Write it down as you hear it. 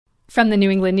From the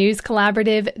New England News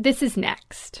Collaborative, this is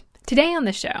Next. Today on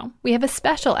the show, we have a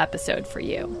special episode for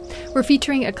you. We're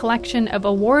featuring a collection of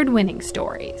award-winning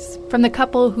stories from the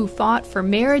couple who fought for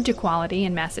marriage equality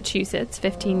in Massachusetts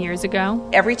 15 years ago.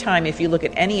 Every time, if you look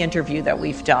at any interview that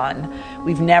we've done,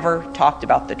 we've never talked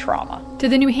about the trauma. To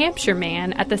the New Hampshire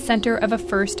man at the center of a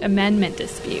First Amendment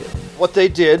dispute. What they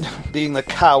did, being the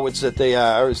cowards that they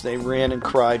are, is they ran and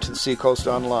cried to the Seacoast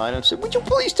Online and said, "Would you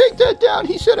please take that down?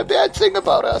 He said a bad thing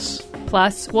about us."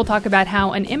 Plus, we'll talk about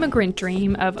how an immigrant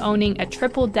dream of owning a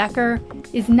triple-decker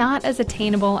is not as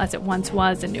attainable as it once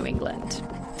was in New England.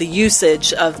 The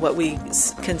usage of what we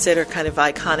consider kind of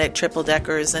iconic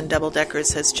triple-deckers and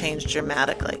double-deckers has changed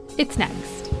dramatically. It's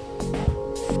next.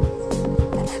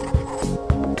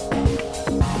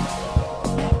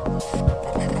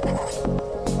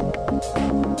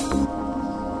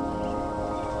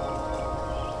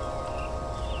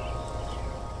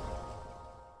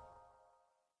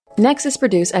 Next is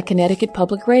produced at Connecticut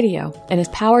Public Radio and is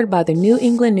powered by the New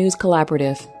England News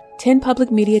Collaborative, 10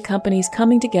 public media companies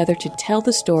coming together to tell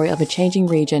the story of a changing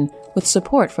region with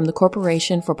support from the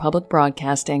Corporation for Public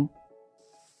Broadcasting.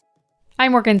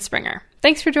 I'm Morgan Springer.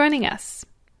 Thanks for joining us.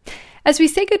 As we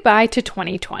say goodbye to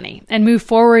 2020 and move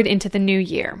forward into the new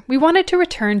year, we wanted to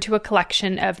return to a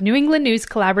collection of New England News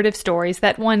Collaborative stories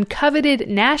that won coveted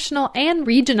national and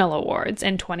regional awards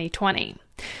in 2020.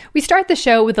 We start the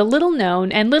show with a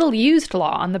little-known and little-used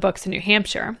law on the books in New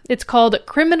Hampshire. It's called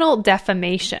criminal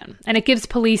defamation, and it gives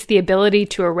police the ability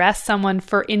to arrest someone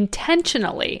for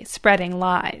intentionally spreading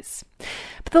lies.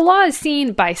 But the law is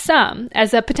seen by some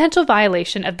as a potential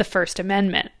violation of the First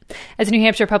Amendment. As New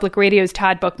Hampshire Public Radio's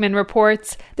Todd Bookman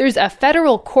reports, there's a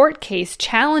federal court case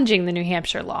challenging the New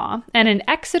Hampshire law, and an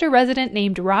Exeter resident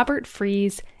named Robert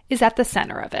Fries is at the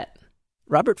center of it.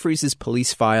 Robert Fries's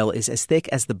police file is as thick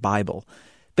as the Bible,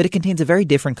 but it contains a very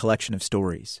different collection of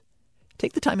stories.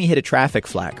 Take the time he hit a traffic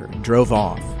flagger and drove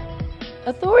off.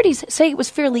 Authorities say it was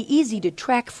fairly easy to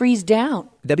track Fries down.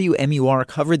 WMUR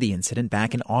covered the incident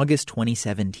back in August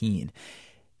 2017.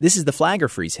 This is the flagger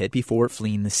Fries hit before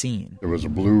fleeing the scene. It was a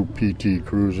blue PT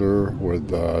Cruiser with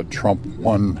Trump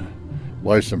 1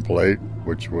 license plate,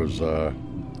 which was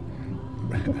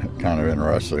kind of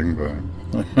interesting, but...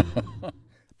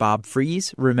 Bob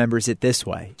Fries remembers it this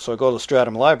way. So I go to the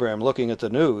Stratham Library, I'm looking at the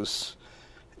news,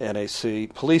 and I see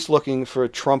police looking for a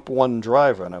Trump 1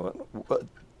 driver. And I went,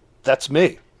 that's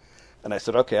me. And I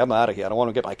said, okay, I'm out of here. I don't want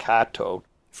to get my car towed.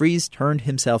 Fries turned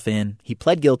himself in. He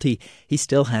pled guilty. He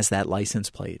still has that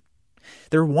license plate.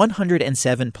 There are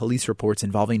 107 police reports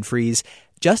involving Fries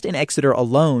just in Exeter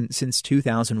alone since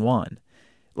 2001.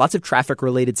 Lots of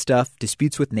traffic-related stuff,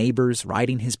 disputes with neighbors,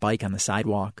 riding his bike on the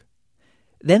sidewalk.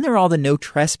 Then there are all the no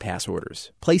trespass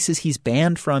orders, places he's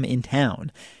banned from in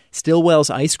town. Stillwell's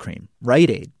Ice Cream,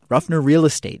 Rite Aid, Ruffner Real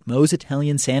Estate, Moe's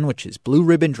Italian Sandwiches, Blue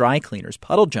Ribbon Dry Cleaners,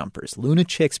 Puddle Jumpers, Luna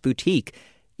Chick's Boutique,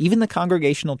 even the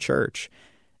Congregational Church.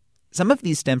 Some of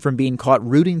these stem from being caught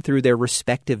rooting through their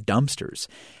respective dumpsters.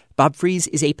 Bob Fries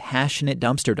is a passionate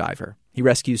dumpster diver. He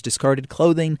rescues discarded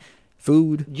clothing,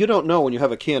 food. You don't know when you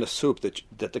have a can of soup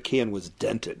that the can was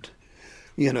dented.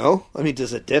 You know? I mean,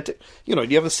 does it dent it? You know,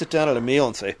 do you ever sit down at a meal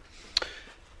and say,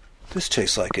 this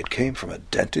tastes like it came from a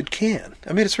dented can?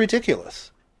 I mean, it's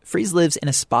ridiculous. Fries lives in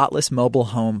a spotless mobile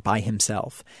home by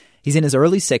himself. He's in his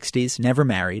early 60s, never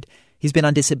married. He's been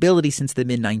on disability since the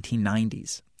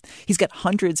mid-1990s. He's got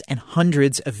hundreds and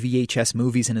hundreds of VHS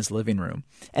movies in his living room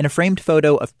and a framed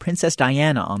photo of Princess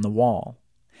Diana on the wall.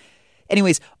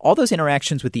 Anyways, all those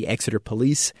interactions with the Exeter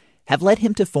police have led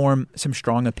him to form some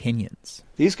strong opinions.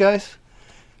 These guys,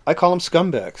 I call them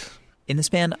scumbags. In the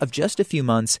span of just a few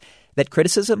months, that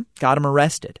criticism got him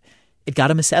arrested. It got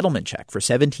him a settlement check for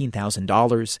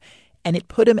 $17,000, and it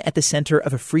put him at the center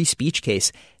of a free speech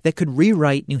case that could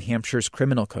rewrite New Hampshire's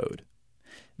criminal code.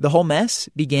 The whole mess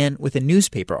began with a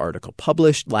newspaper article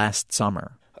published last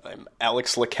summer. I'm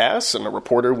Alex Lacasse. I'm a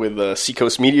reporter with the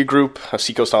Seacoast Media Group,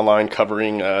 Seacoast Online,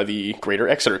 covering the greater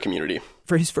Exeter community.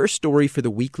 For his first story for the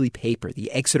weekly paper,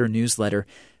 the Exeter Newsletter,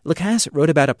 Lacasse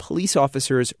wrote about a police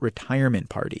officer's retirement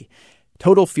party.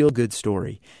 Total feel-good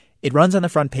story. It runs on the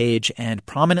front page and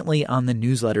prominently on the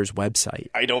newsletter's website.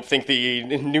 I don't think the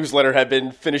newsletter had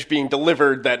been finished being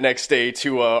delivered that next day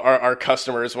to our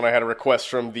customers when I had a request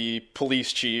from the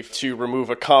police chief to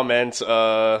remove a comment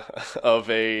of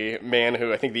a man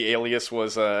who I think the alias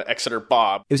was Exeter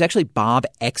Bob. It was actually Bob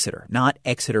Exeter, not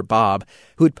Exeter Bob,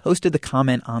 who had posted the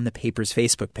comment on the paper's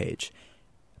Facebook page.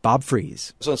 Bob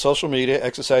Fries. I was on social media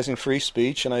exercising free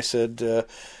speech, and I said...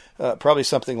 probably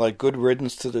something like good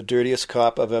riddance to the dirtiest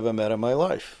cop I've ever met in my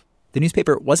life. The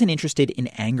newspaper wasn't interested in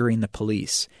angering the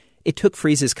police. It took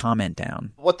Freese's comment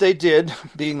down. What they did,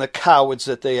 being the cowards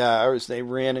that they are, is they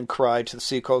ran and cried to the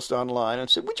Seacoast Online and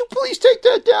said, "Would you please take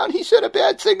that down? He said a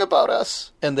bad thing about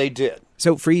us." And they did.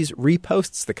 So Freese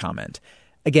reposts the comment.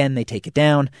 Again, they take it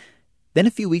down. Then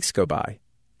a few weeks go by,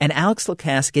 and Alex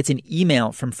Lacasse gets an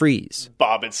email from Freese.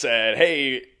 Bob had said,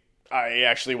 "Hey, I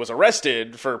actually was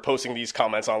arrested for posting these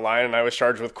comments online, and I was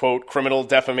charged with, quote, criminal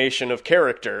defamation of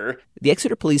character." The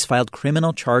Exeter police filed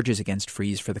criminal charges against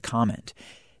Freese for the comment.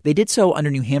 They did so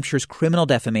under New Hampshire's criminal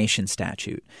defamation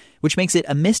statute, which makes it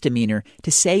a misdemeanor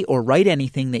to say or write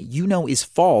anything that you know is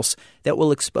false that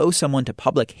will expose someone to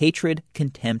public hatred,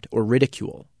 contempt, or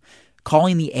ridicule.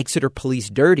 Calling the Exeter police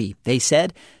dirty, they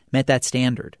said, met that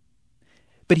standard.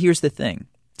 But here's the thing.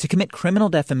 To commit criminal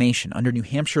defamation under New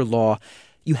Hampshire law,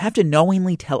 you have to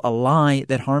knowingly tell a lie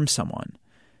that harms someone.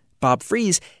 Bob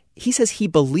Freese, he says he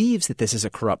believes that this is a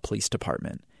corrupt police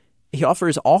department. He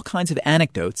offers all kinds of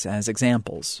anecdotes as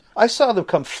examples. I saw them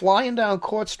come flying down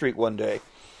Court Street one day.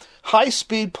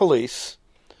 High-speed police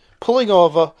pulling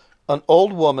over an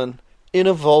old woman in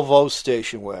a Volvo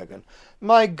station wagon.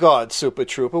 My God, Super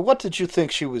Trooper, what did you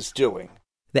think she was doing?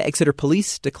 The Exeter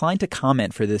police declined to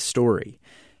comment for this story.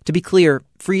 To be clear,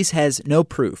 Freese has no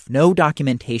proof, no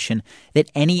documentation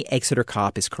that any Exeter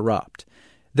cop is corrupt.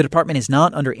 The department is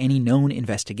not under any known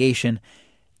investigation.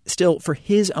 Still, for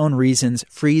his own reasons,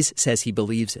 Freese says he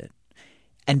believes it.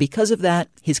 And because of that,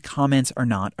 his comments are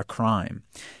not a crime.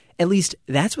 At least,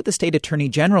 that's what the state attorney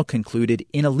general concluded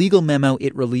in a legal memo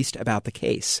it released about the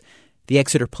case. The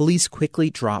Exeter police quickly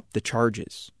dropped the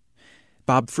charges.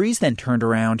 Bob Freese then turned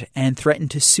around and threatened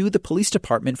to sue the police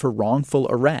department for wrongful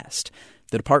arrest.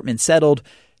 The department settled.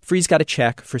 Freese got a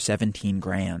check for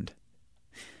 $17,000.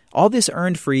 All this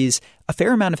earned Freese a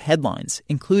fair amount of headlines,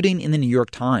 including in the New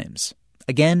York Times.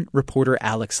 Again, reporter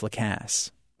Alex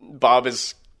Lacasse. Bob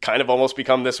has kind of almost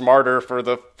become this martyr for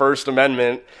the First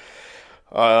Amendment.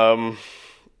 Whether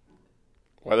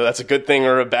that's a good thing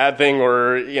or a bad thing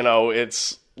or,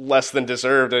 it's less than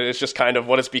deserved, it's just kind of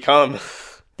what it's become.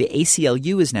 The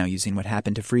ACLU is now using what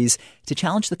happened to Freese to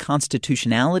challenge the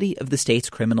constitutionality of the state's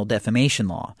criminal defamation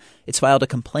law. It's filed a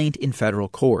complaint in federal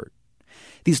court.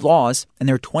 These laws, and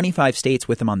there are 25 states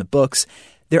with them on the books,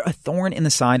 they're a thorn in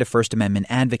the side of First Amendment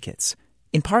advocates,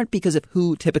 in part because of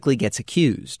who typically gets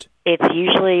accused. It's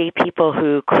usually people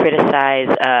who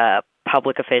criticize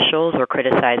public officials or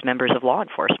criticize members of law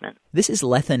enforcement. This is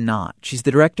Letha Knott. She's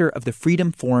the director of the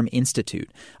Freedom Forum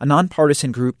Institute, a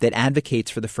nonpartisan group that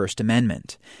advocates for the First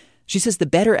Amendment. She says the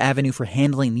better avenue for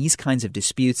handling these kinds of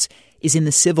disputes is in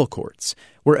the civil courts,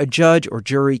 where a judge or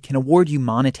jury can award you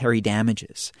monetary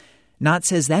damages. Knott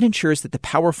says that ensures that the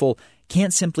powerful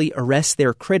can't simply arrest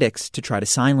their critics to try to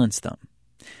silence them.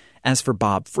 As for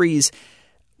Bob Freese,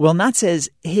 well, Knott says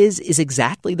his is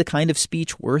exactly the kind of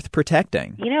speech worth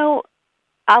protecting.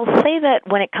 I'll say that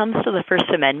when it comes to the First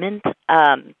Amendment,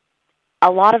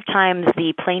 a lot of times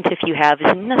the plaintiff you have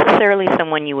isn't necessarily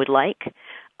someone you would like,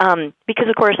 because,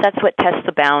 of course, that's what tests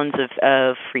the bounds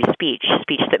of free speech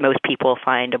that most people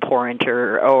find abhorrent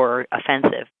or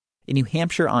offensive. In New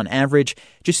Hampshire, on average,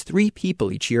 just 3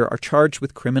 people each year are charged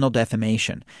with criminal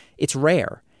defamation. It's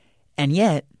rare. And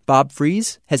yet, Bob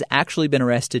Freese has actually been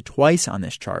arrested twice on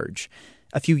this charge.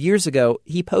 A few years ago,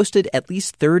 he posted at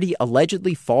least 30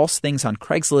 allegedly false things on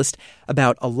Craigslist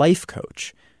about a life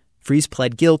coach. Freese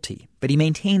pled guilty, but he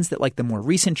maintains that, like the more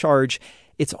recent charge,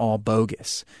 it's all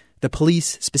bogus. The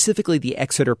police, specifically the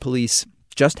Exeter police,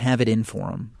 just have it in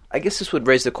for him. I guess this would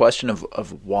raise the question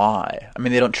of why. I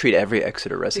mean, they don't treat every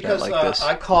Exeter resident like this.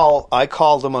 I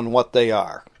call them on what they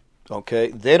are, okay?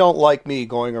 They don't like me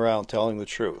going around telling the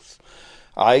truth.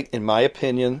 In my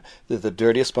opinion, they're the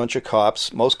dirtiest bunch of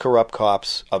cops, most corrupt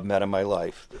cops I've met in my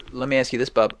life. Let me ask you this,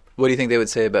 Bob. What do you think they would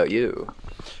say about you?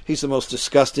 He's the most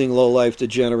disgusting, low-life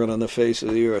degenerate on the face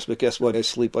of the earth. But guess what? I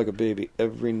sleep like a baby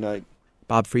every night.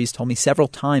 Bob Freese told me several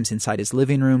times inside his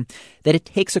living room that it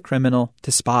takes a criminal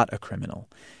to spot a criminal,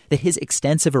 that his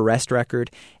extensive arrest record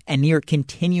and near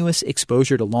continuous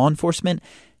exposure to law enforcement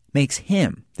makes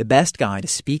him the best guy to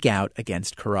speak out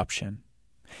against corruption.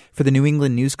 For the New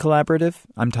England News Collaborative,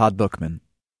 I'm Todd Bookman.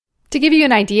 To give you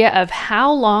an idea of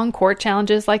how long court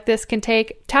challenges like this can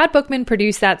take, Todd Bookman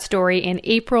produced that story in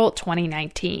April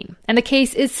 2019, and the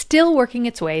case is still working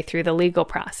its way through the legal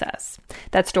process.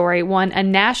 That story won a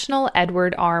National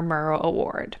Edward R. Murrow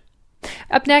Award.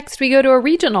 Up next, we go to a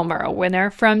regional Murrow winner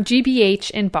from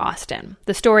GBH in Boston.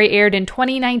 The story aired in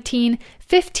 2019,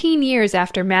 15 years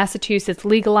after Massachusetts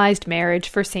legalized marriage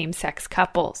for same-sex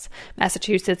couples.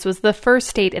 Massachusetts was the first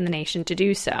state in the nation to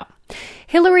do so.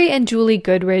 Hillary and Julie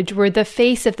Goodridge were the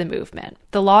face of the movement.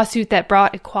 The lawsuit that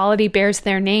brought equality bears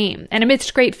their name, and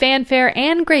amidst great fanfare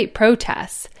and great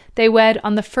protests, they wed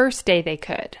on the first day they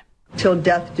could. Till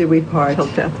death do we part.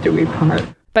 Till death do we part.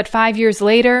 But 5 years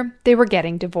later, they were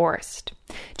getting divorced.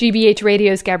 GBH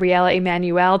Radio's Gabriella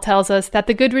Emanuel tells us that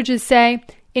the Goodridges say,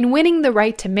 in winning the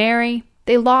right to marry,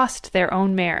 they lost their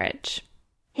own marriage.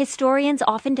 Historians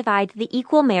often divide the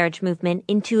equal marriage movement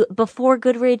into before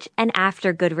Goodridge and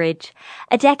after Goodridge.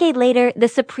 A decade later, the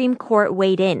Supreme Court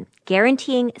weighed in,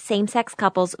 guaranteeing same-sex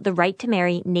couples the right to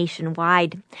marry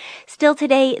nationwide. Still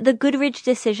today, the Goodridge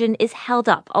decision is held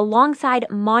up alongside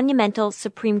monumental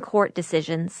Supreme Court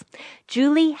decisions.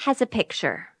 Julie has a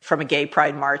picture. From a gay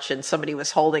pride march, and somebody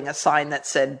was holding a sign that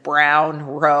said Brown,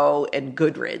 Roe, and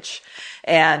Goodridge.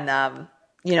 And,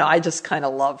 I just kind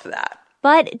of love that.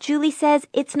 But Julie says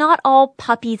it's not all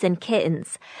puppies and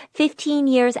kittens. 15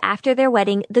 years after their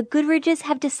wedding, the Goodridges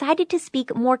have decided to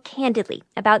speak more candidly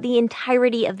about the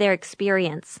entirety of their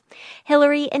experience.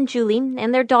 Hillary and Julie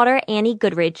and their daughter Annie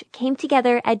Goodridge came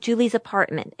together at Julie's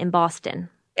apartment in Boston.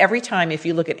 Every time, if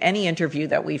you look at any interview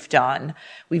that we've done,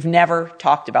 we've never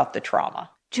talked about the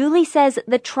trauma. Julie says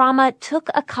the trauma took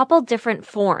a couple different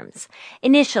forms.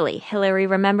 Initially, Hillary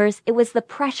remembers it was the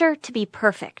pressure to be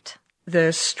perfect.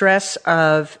 The stress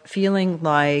of feeling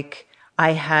like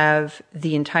I have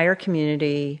the entire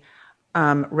community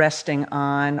resting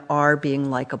on our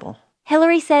being likable.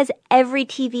 Hillary says every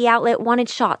TV outlet wanted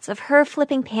shots of her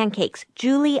flipping pancakes,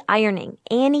 Julie ironing,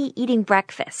 Annie eating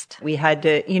breakfast. We had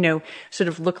to, sort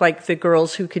of look like the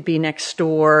girls who could be next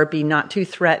door, be not too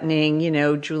threatening.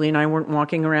 Julie and I weren't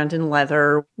walking around in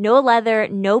leather. No leather,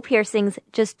 no piercings,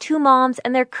 just two moms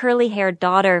and their curly-haired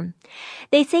daughter.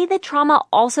 They say the trauma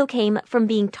also came from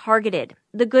being targeted.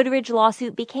 The Goodridge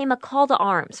lawsuit became a call to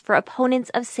arms for opponents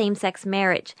of same-sex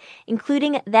marriage,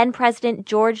 including then-President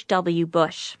George W.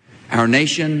 Bush. Our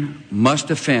nation must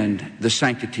defend the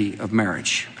sanctity of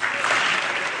marriage.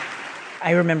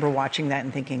 I remember watching that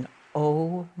and thinking,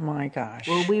 oh my gosh.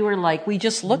 Well, we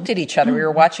just looked at each other. We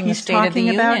were watching the State of the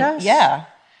Union. About us? Yeah.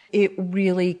 It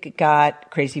really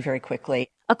got crazy very quickly.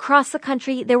 Across the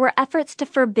country, there were efforts to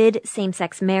forbid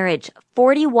same-sex marriage.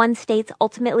 41 states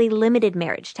ultimately limited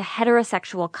marriage to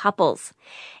heterosexual couples.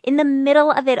 In the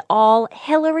middle of it all,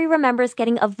 Hillary remembers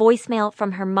getting a voicemail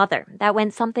from her mother that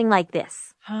went something like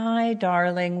this. Hi,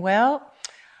 darling. Well,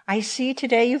 I see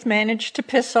today you've managed to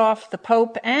piss off the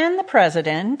Pope and the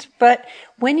President, but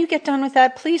when you get done with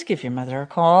that, please give your mother a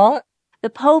call. The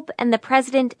Pope and the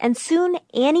President, and soon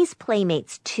Annie's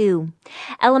playmates, too.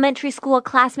 Elementary school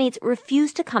classmates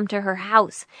refused to come to her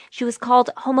house. She was called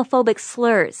homophobic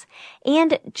slurs.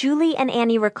 And Julie and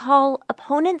Annie recall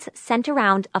opponents sent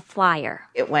around a flyer.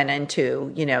 It went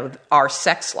into, our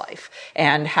sex life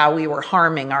and how we were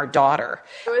harming our daughter.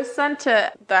 It was sent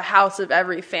to the house of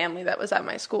every family that was at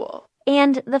my school.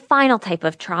 And the final type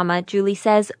of trauma, Julie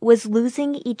says, was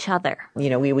losing each other.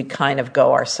 We would kind of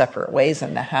go our separate ways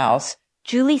in the house.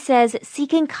 Julie says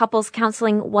seeking couples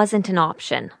counseling wasn't an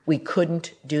option. We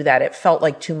couldn't do that. It felt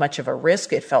like too much of a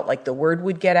risk. It felt like the word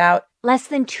would get out. Less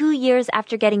than 2 years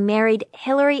after getting married,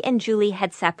 Hillary and Julie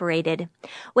had separated.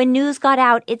 When news got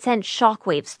out, it sent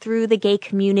shockwaves through the gay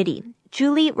community.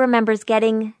 Julie remembers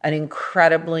getting an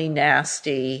incredibly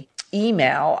nasty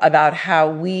email about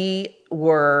how we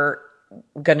were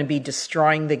going to be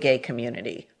destroying the gay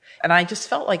community. And I just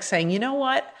felt like saying, you know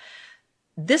what?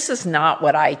 This is not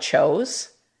what I chose.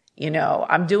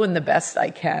 I'm doing the best I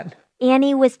can.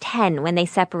 Annie was 10 when they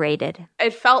separated.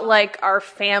 It felt like our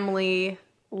family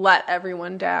let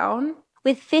everyone down.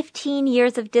 With 15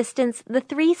 years of distance, the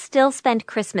three still spend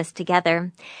Christmas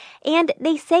together. And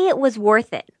they say it was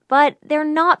worth it, but they're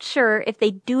not sure if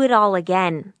they'd do it all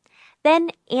again.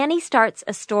 Then Annie starts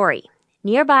a story.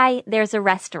 Nearby, there's a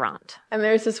restaurant. And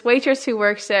there's this waitress who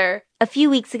works there. A few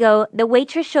weeks ago, the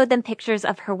waitress showed them pictures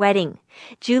of her wedding.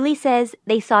 Julie says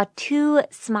they saw two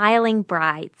smiling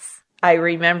brides. I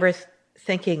remember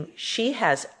thinking, she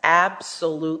has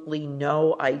absolutely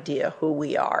no idea who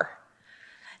we are.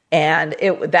 And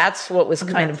that's what was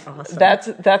awesome.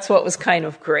 That's what was kind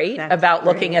of great about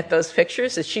looking at those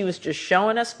pictures, is she was just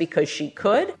showing us because she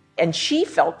could. And she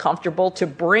felt comfortable to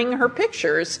bring her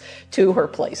pictures to her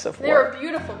place of work. They were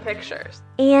beautiful pictures.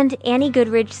 And Annie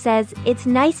Goodridge says it's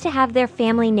nice to have their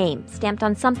family name stamped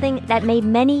on something that made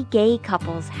many gay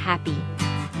couples happy.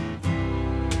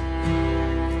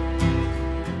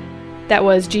 That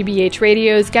was GBH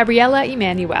Radio's Gabriela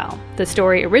Emanuel. The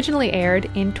story originally aired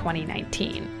in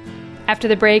 2019. After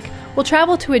the break, we'll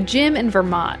travel to a gym in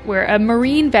Vermont where a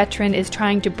Marine veteran is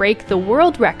trying to break the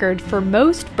world record for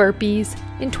most burpees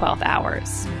in 12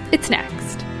 hours. It's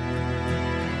next.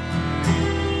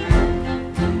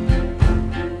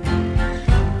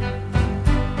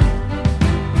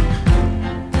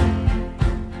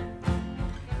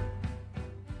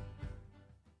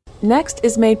 Next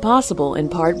is made possible in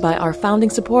part by our founding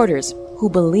supporters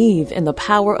who believe in the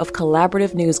power of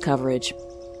collaborative news coverage,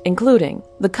 including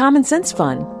the Common Sense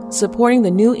Fund, supporting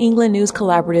the New England News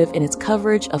Collaborative in its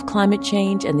coverage of climate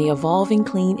change and the evolving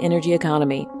clean energy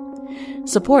economy.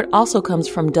 Support also comes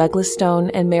from Douglas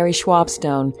Stone and Mary Schwab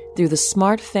Stone through the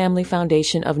Smart Family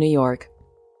Foundation of New York.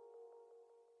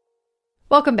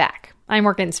 Welcome back. I'm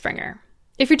Morgan Springer.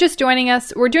 If you're just joining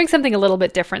us, we're doing something a little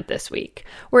bit different this week.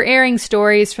 We're airing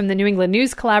stories from the New England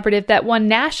News Collaborative that won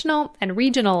national and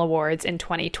regional awards in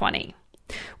 2020.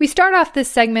 We start off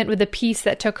this segment with a piece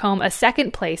that took home a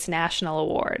second-place national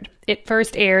award. It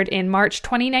first aired in March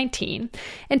 2019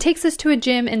 and takes us to a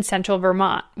gym in central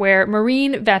Vermont where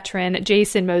Marine veteran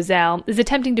Jason Moselle is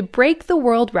attempting to break the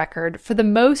world record for the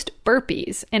most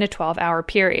burpees in a 12-hour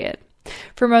period.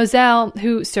 For Moselle,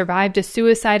 who survived a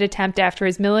suicide attempt after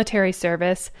his military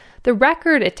service, the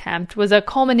record attempt was a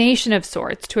culmination of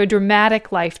sorts to a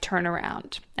dramatic life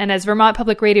turnaround. And as Vermont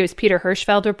Public Radio's Peter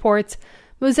Hirschfeld reports,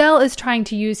 Moselle is trying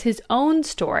to use his own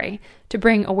story to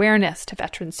bring awareness to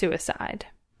veteran suicide.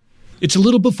 It's a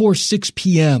little before 6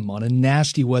 p.m. on a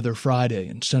nasty weather Friday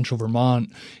in central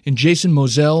Vermont, and Jason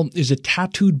Moselle is a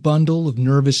tattooed bundle of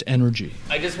nervous energy.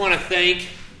 I just want to thank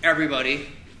everybody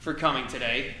for coming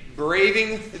today,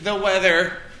 braving the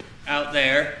weather out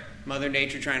there. Mother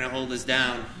Nature trying to hold us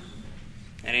down.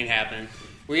 That ain't happening.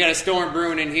 We got a storm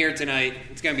brewing in here tonight.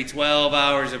 It's going to be 12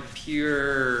 hours of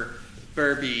pure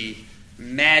burpee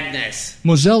madness.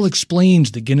 Moselle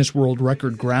explains the Guinness World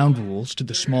Record ground rules to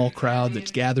the small crowd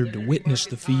that's gathered to witness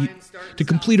the feat. To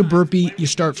complete a burpee, you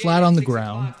start flat on the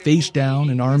ground, face down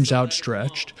and arms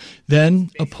outstretched, then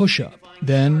a push-up,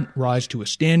 then rise to a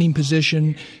standing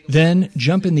position, then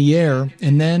jump in the air,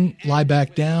 and then lie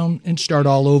back down and start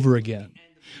all over again.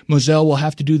 Moselle will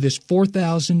have to do this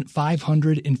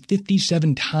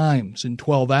 4,557 times in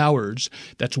 12 hours,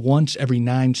 that's once every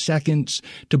 9 seconds,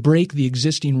 to break the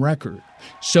existing record.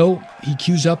 So he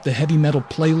cues up the heavy metal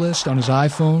playlist on his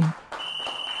iPhone,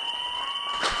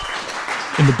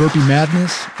 and the burpee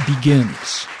madness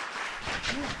begins.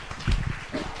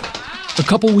 A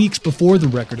couple weeks before the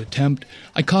record attempt,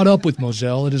 I caught up with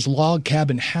Moselle at his log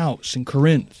cabin house in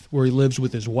Corinth, where he lives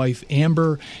with his wife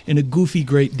Amber and a goofy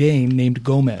Great Dane named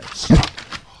Gomez.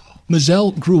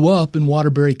 Moselle grew up in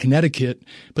Waterbury, Connecticut,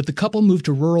 but the couple moved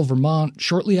to rural Vermont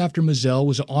shortly after Moselle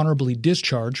was honorably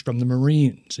discharged from the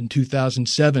Marines in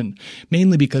 2007,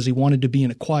 mainly because he wanted to be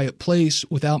in a quiet place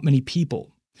without many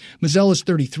people. Moselle is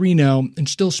 33 now and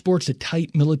still sports a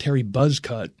tight military buzz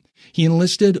cut. He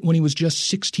enlisted when he was just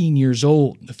 16 years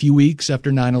old, a few weeks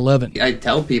after 9/11. I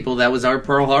tell people that was our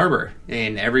Pearl Harbor,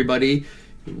 and everybody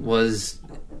was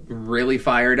really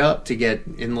fired up to get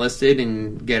enlisted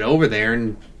and get over there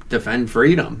and defend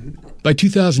freedom. By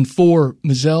 2004,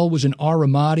 Moselle was in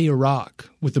Al-Ramadi,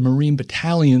 Iraq, with a Marine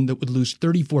battalion that would lose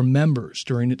 34 members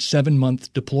during its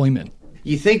 7-month deployment.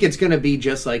 You think it's going to be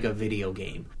just like a video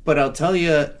game, but I'll tell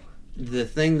you, the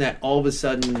thing that all of a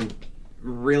sudden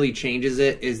really changes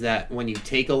it is that when you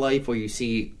take a life or you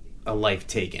see a life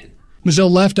taken.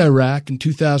 Moselle left Iraq in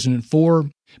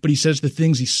 2004, but he says the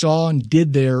things he saw and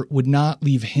did there would not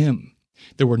leave him.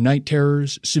 There were night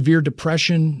terrors, severe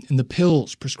depression, and the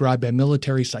pills prescribed by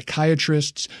military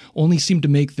psychiatrists only seemed to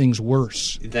make things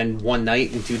worse. Then one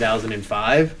night in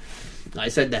 2005, I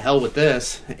said to hell with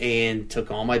this and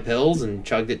took all my pills and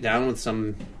chugged it down with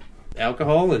some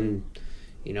alcohol and,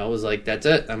 was like, that's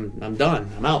it. I'm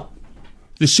done. I'm out.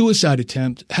 The suicide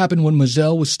attempt happened when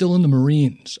Moselle was still in the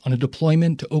Marines on a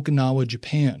deployment to Okinawa,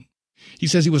 Japan. He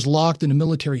says he was locked in a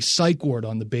military psych ward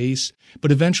on the base,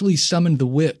 but eventually summoned the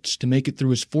wits to make it through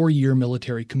his 4-year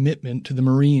military commitment to the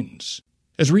Marines.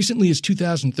 As recently as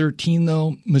 2013,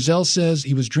 though, Moselle says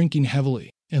he was drinking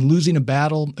heavily and losing a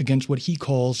battle against what he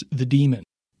calls the demon,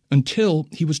 until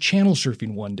he was channel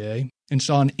surfing one day and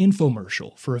saw an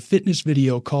infomercial for a fitness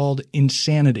video called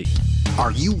Insanity.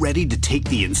 Are you ready to take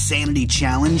the Insanity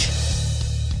Challenge?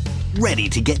 Ready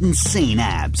to get insane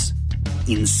abs,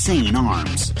 insane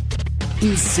arms,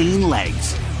 insane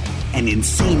legs, and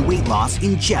insane weight loss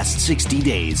in just 60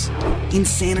 days.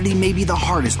 Insanity may be the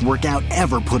hardest workout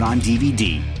ever put on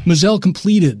DVD. Moselle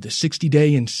completed the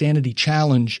 60-day Insanity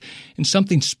Challenge, and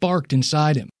something sparked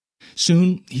inside him.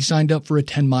 Soon, he signed up for a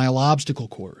 10-mile obstacle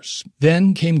course.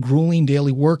 Then came grueling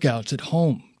daily workouts at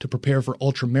home to prepare for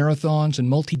ultramarathons and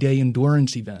multi-day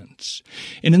endurance events.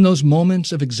 And in those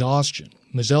moments of exhaustion,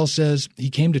 Moselle says he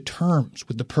came to terms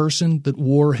with the person that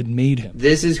war had made him.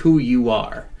 This is who you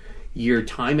are. Your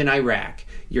time in Iraq,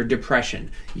 your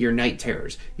depression, your night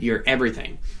terrors, your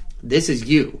everything. This is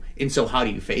you. And so how do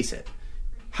you face it?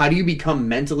 How do you become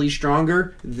mentally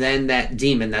stronger than that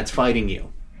demon that's fighting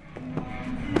you?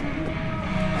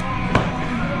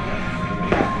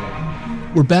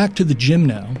 We're back to the gym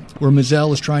now, where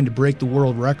Moselle is trying to break the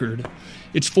world record.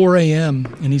 It's 4 a.m.,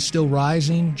 and he's still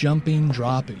rising, jumping,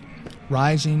 dropping.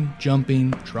 Rising,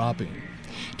 jumping, dropping.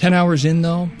 10 hours in,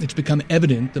 though, it's become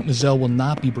evident that Moselle will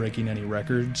not be breaking any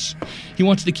records. He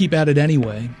wants to keep at it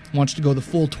anyway, wants to go the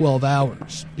full 12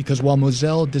 hours, because while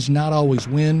Moselle does not always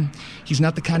win, he's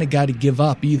not the kind of guy to give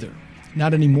up either.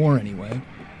 Not anymore, anyway.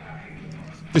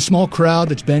 The small crowd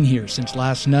that's been here since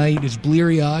last night is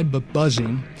bleary-eyed but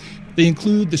buzzing. They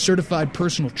include the certified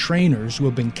personal trainers who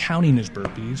have been counting his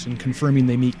burpees and confirming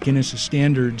they meet Guinness's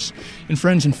standards, and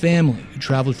friends and family who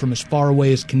traveled from as far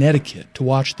away as Connecticut to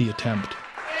watch the attempt.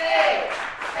 8,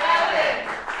 7,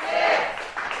 6,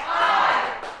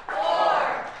 5,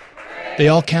 4, 3. They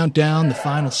all count down the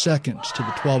final seconds to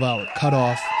the 12-hour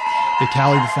cutoff. They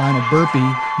tally the final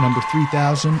burpee, number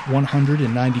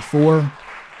 3,194.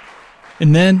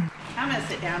 And then... I'm going to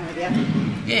sit down with you.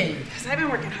 Yeah. Because I've been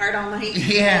working hard all night.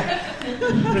 Yeah.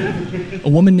 A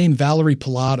woman named Valerie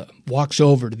Pilata walks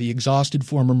over to the exhausted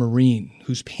former Marine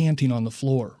who's panting on the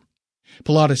floor.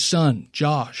 Pilata's son,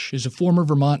 Josh, is a former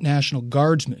Vermont National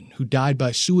Guardsman who died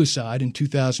by suicide in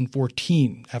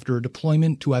 2014 after a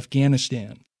deployment to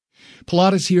Afghanistan.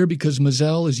 Pilata's here because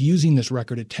Moselle is using this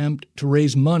record attempt to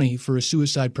raise money for a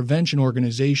suicide prevention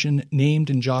organization named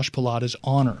in Josh Pilata's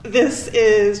honor. This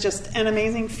is just an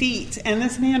amazing feat. And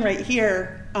this man right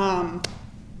here,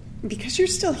 because you're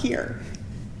still here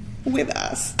with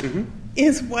us,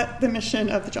 is what the mission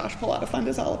of the Josh Pilata Fund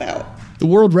is all about. The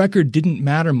world record didn't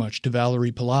matter much to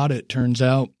Valerie Pilata, it turns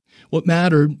out. What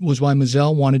mattered was why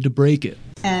Moselle wanted to break it.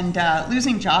 And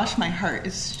losing Josh, my heart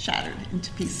is shattered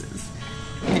into pieces.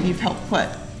 And you've helped put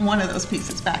one of those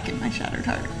pieces back in my shattered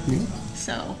heart.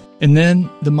 So. And then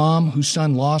the mom whose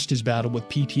son lost his battle with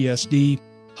PTSD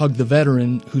hugged the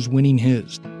veteran who's winning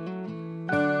his.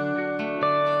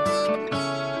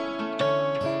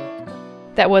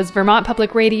 That was Vermont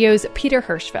Public Radio's Peter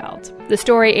Hirschfeld. The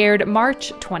story aired March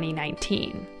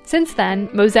 2019. Since then,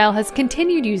 Moselle has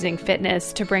continued using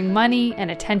fitness to bring money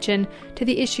and attention to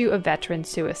the issue of veteran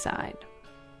suicide.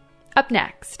 Up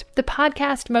next, the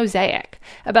podcast Mosaic,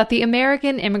 about the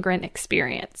American immigrant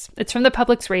experience. It's from the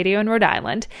Public's Radio in Rhode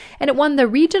Island, and it won the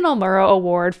Regional Murrow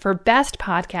Award for Best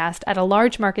Podcast at a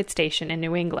large market station in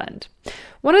New England.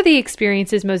 One of the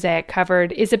experiences Mosaic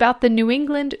covered is about the New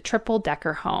England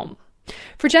triple-decker home.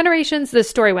 For generations, the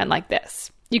story went like this.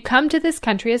 You come to this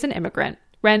country as an immigrant,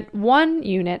 rent one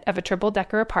unit of a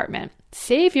triple-decker apartment,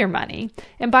 save your money,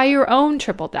 and buy your own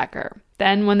triple-decker.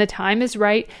 Then, when the time is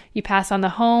right, you pass on the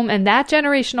home and that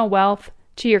generational wealth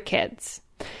to your kids.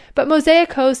 But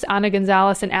Mosaic hosts Ana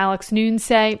Gonzalez and Alex Noon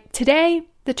say, today,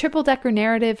 the triple-decker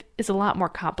narrative is a lot more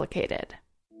complicated.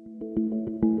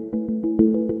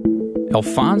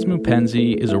 Alphonse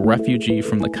Mupenzi is a refugee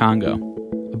from the Congo.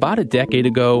 About a decade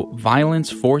ago, violence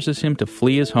forces him to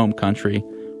flee his home country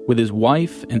with his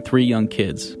wife and 3 young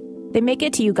kids. They make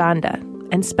it to Uganda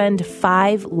and spend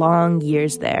 5 long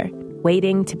years there,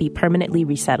 waiting to be permanently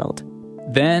resettled.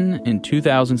 Then, in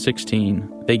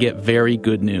 2016, they get very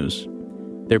good news.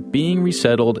 They're being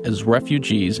resettled as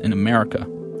refugees in America,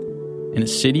 in a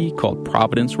city called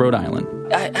Providence, Rhode Island.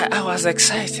 I was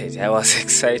excited. I was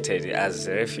excited as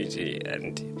a refugee,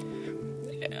 and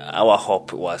our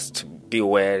hope was to be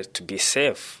well, to be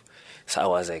safe. So I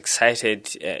was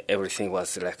excited. Everything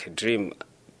was like a dream.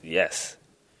 Yes.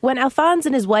 When Alphonse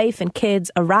and his wife and kids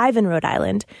arrive in Rhode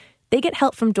Island, they get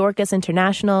help from Dorcas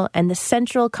International and the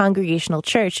Central Congregational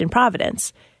Church in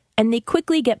Providence, and they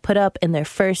quickly get put up in their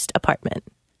first apartment.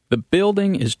 The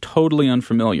building is totally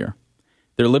unfamiliar.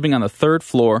 They're living on the 3rd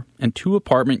floor, and 2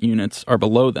 apartment units are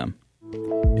below them.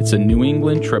 It's a New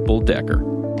England triple-decker.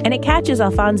 And it catches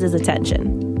Alphonse's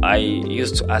attention. I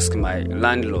used to ask my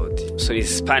landlord, so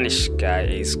he's a Spanish guy,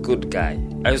 he's a good guy.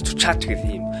 I used to chat with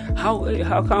him.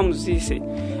 How comes this?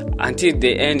 Until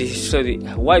the end, he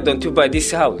said, why don't you buy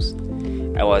this house?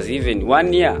 I was even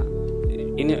 1 year.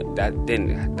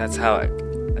 That's how I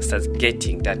started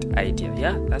getting that idea.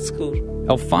 Yeah, that's cool.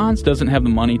 Alphonse doesn't have the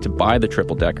money to buy the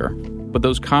triple-decker, but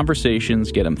those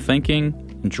conversations get him thinking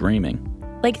and dreaming.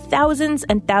 Like thousands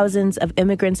and thousands of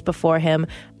immigrants before him,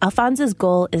 Alphonse's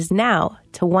goal is now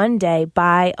to one day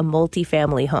buy a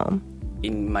multi-family home.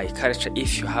 In my culture,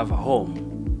 if you have a home,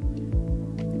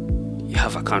 you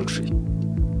have a country.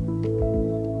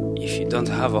 If you don't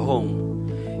have a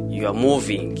home, you are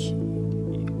moving.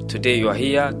 Today you are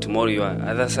here, tomorrow you are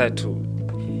other side too.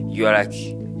 You are like,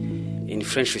 in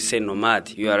French we say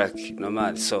nomad. You are like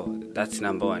nomad. So that's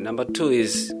number one. Number two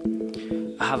is,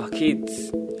 I have a kid.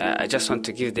 I just want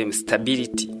to give them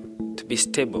stability, to be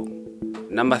stable.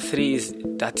 Number three is,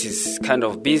 that is kind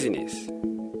of business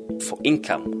for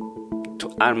income,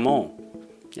 to earn more.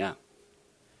 Yeah.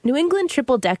 New England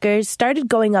triple-deckers started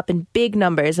going up in big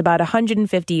numbers about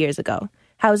 150 years ago,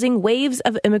 housing waves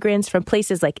of immigrants from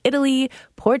places like Italy,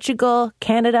 Portugal,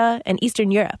 Canada, and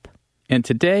Eastern Europe. And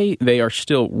today, they are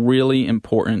still really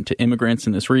important to immigrants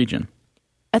in this region.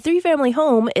 A three-family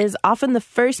home is often the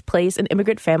first place an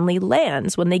immigrant family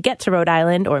lands when they get to Rhode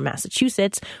Island or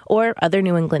Massachusetts or other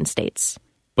New England states.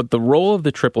 But the role of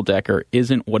the triple-decker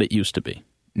isn't what it used to be.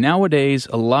 Nowadays,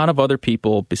 a lot of other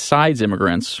people besides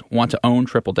immigrants want to own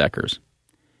triple-deckers.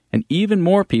 And even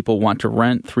more people want to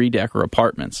rent three-decker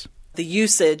apartments. The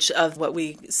usage of what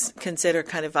we consider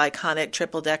kind of iconic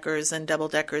triple-deckers and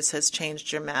double-deckers has changed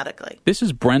dramatically. This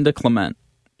is Brenda Clement.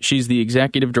 She's the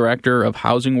executive director of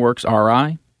Housing Works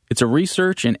RI. It's a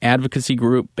research and advocacy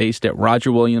group based at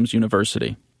Roger Williams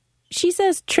University. She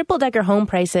says triple-decker home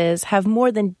prices have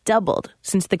more than doubled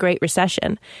since the Great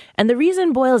Recession, and the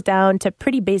reason boils down to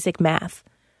pretty basic math.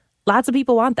 Lots of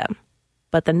people want them,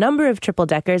 but the number of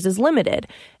triple-deckers is limited,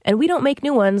 and we don't make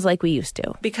new ones like we used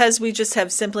to. Because we just have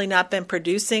simply not been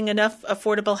producing enough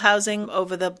affordable housing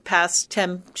over the past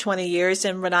 10, 20 years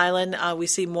in Rhode Island, we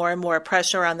see more and more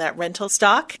pressure on that rental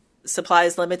stock. Supply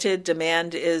is limited,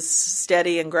 demand is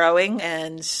steady and growing,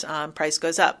 and price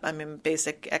goes up. I mean,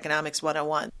 basic economics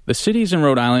 101. The cities in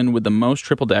Rhode Island with the most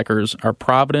triple-deckers are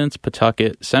Providence,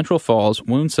 Pawtucket, Central Falls,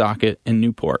 Woonsocket, and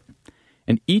Newport.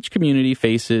 And each community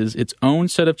faces its own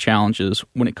set of challenges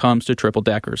when it comes to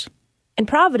triple-deckers. In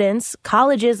Providence,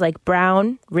 colleges like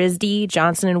Brown, RISD,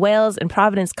 Johnson & Wales, and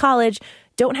Providence College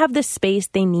don't have the space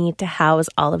they need to house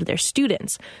all of their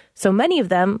students. So many of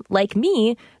them, like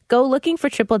me, go looking for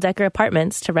triple-decker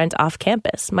apartments to rent off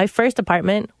campus. My first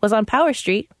apartment was on Power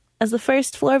Street as the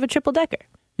first floor of a triple-decker.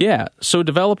 Yeah, so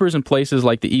developers in places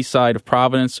like the east side of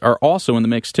Providence are also in the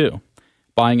mix too,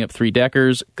 buying up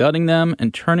three-deckers, gutting them,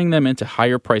 and turning them into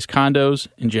higher-priced condos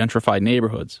in gentrified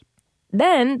neighborhoods.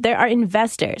 Then there are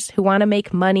investors who want to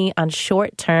make money on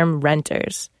short-term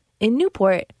renters. In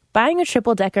Newport, buying a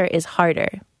triple-decker is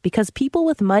harder because people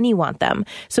with money want them,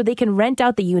 so they can rent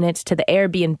out the units to the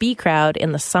Airbnb crowd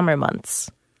in the summer months.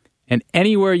 And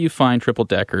anywhere you find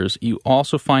triple-deckers, you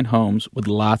also find homes with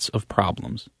lots of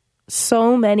problems.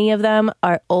 So many of them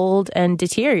are old and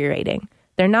deteriorating.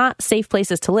 They're not safe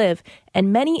places to live,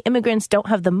 and many immigrants don't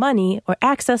have the money or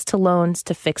access to loans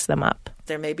to fix them up.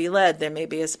 There may be lead, there may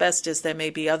be asbestos, there may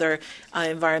be other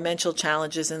environmental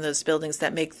challenges in those buildings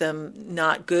that make them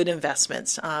not good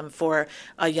investments for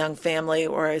a young family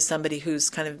or somebody who's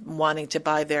kind of wanting to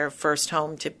buy their first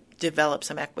home to develop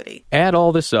some equity. Add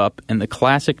all this up, and the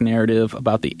classic narrative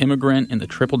about the immigrant in the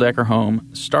triple-decker home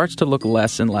starts to look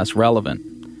less and less relevant,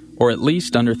 or at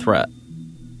least under threat.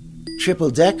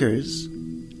 Triple-deckers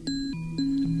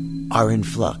are in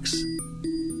flux.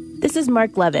 This is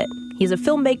Mark Levitt. He's a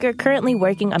filmmaker currently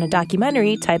working on a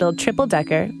documentary titled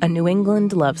Triple-Decker, A New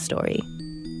England Love Story.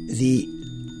 The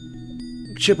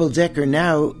triple-decker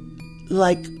now,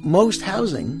 like most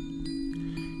housing,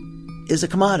 is a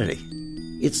commodity.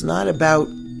 It's not about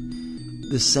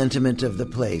the sentiment of the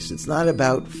place. It's not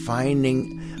about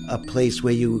finding a place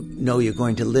where you know you're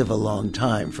going to live a long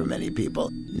time for many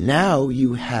people. Now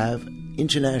you have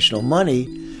international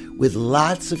money with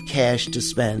lots of cash to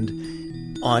spend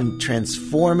on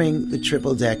transforming the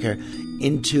triple-decker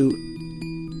into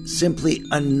simply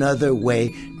another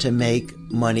way to make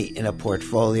money in a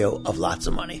portfolio of lots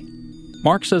of money.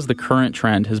 Mark says the current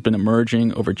trend has been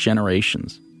emerging over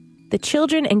generations. The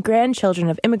children and grandchildren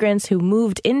of immigrants who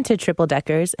moved into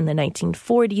triple-deckers in the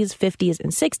 1940s, 50s,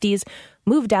 and 60s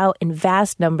moved out in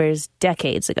vast numbers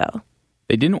decades ago.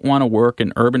 They didn't want to work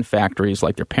in urban factories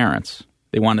like their parents.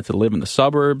 They wanted to live in the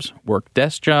suburbs, work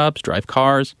desk jobs, drive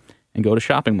cars, and go to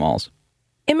shopping malls.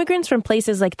 Immigrants from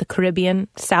places like the Caribbean,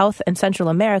 South and Central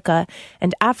America,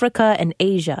 and Africa and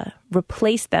Asia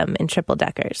replaced them in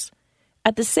triple-deckers.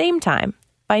 At the same time,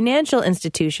 financial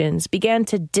institutions began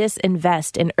to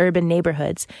disinvest in urban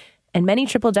neighborhoods, and many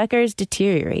triple-deckers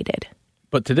deteriorated.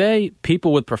 But today,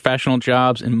 people with professional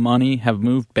jobs and money have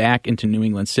moved back into New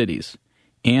England cities,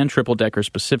 and triple-deckers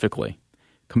specifically,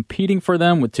 competing for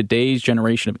them with today's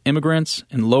generation of immigrants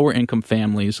and lower-income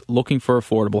families looking for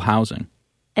affordable housing.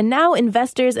 And now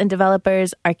investors and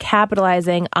developers are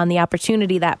capitalizing on the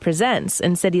opportunity that presents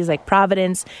in cities like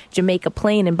Providence, Jamaica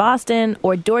Plain in Boston,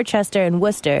 or Dorchester and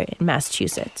Worcester in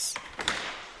Massachusetts.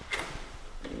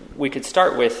 We could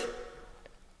start with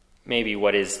maybe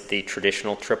what is the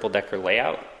traditional triple-decker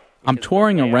layout. I'm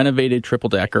touring a renovated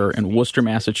triple-decker in Worcester,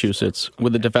 Massachusetts,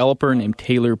 with a developer named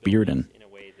Taylor Bearden.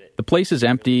 The place is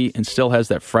empty and still has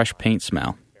that fresh paint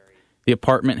smell. The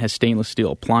apartment has stainless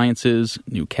steel appliances,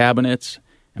 new cabinets,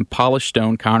 and polished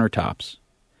stone countertops.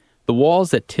 The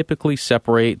walls that typically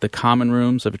separate the common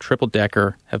rooms of a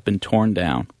triple-decker have been torn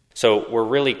down. So we're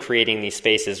really creating these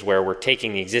spaces where we're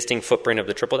taking the existing footprint of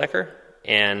the triple-decker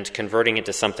and converting it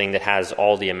to something that has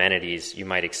all the amenities you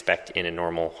might expect in a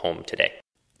normal home today.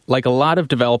 Like a lot of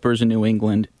developers in New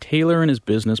England, Taylor and his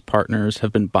business partners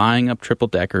have been buying up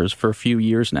triple-deckers for a few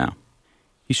years now.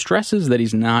 He stresses that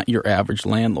he's not your average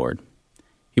landlord.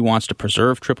 He wants to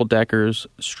preserve triple-deckers,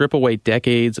 strip away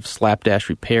decades of slapdash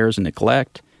repairs and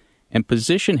neglect, and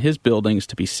position his buildings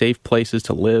to be safe places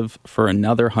to live for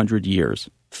another 100 years.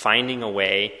 Finding a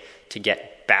way to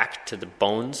get back to the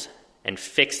bones and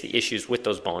fix the issues with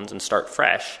those bones and start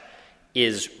fresh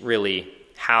is really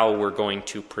how we're going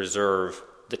to preserve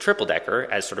the triple-decker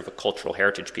as sort of a cultural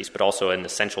heritage piece, but also an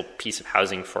essential piece of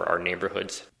housing for our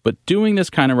neighborhoods. But doing this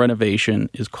kind of renovation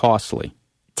is costly.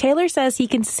 Taylor says he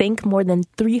can sink more than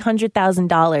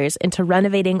 $300,000 into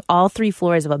renovating all 3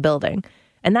 floors of a building.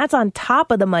 And that's on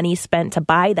top of the money spent to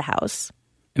buy the house.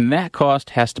 And that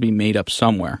cost has to be made up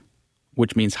somewhere,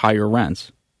 which means higher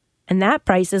rents. And that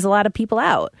prices a lot of people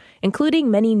out, including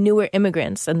many newer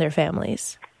immigrants and their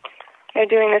families. They're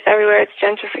doing this everywhere. It's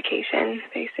gentrification,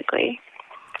 basically.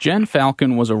 Jen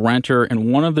Falcon was a renter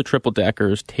in one of the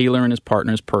triple-deckers Taylor and his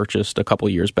partners purchased a couple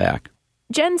years back.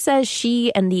 Jen says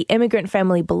she and the immigrant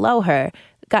family below her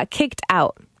got kicked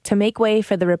out to make way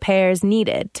for the repairs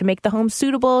needed to make the home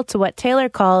suitable to what Taylor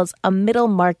calls a middle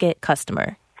market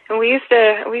customer. And we used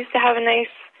to have a nice,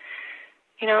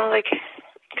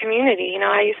 community.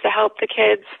 I used to help the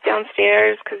kids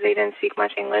downstairs because they didn't speak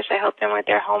much English. I helped them with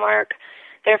their homework.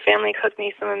 Their family cooked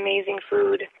me some amazing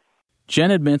food.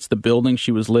 Jen admits the building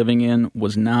she was living in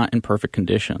was not in perfect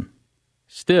condition.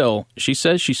 Still, she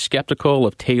says she's skeptical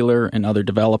of Taylor and other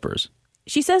developers.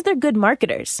 She says they're good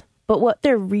marketers, but what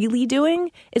they're really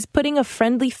doing is putting a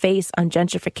friendly face on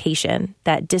gentrification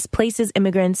that displaces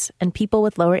immigrants and people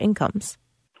with lower incomes.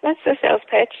 That's the sales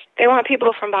pitch. They want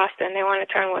people from Boston. They want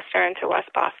to turn Worcester into West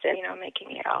Boston,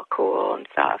 making it all cool and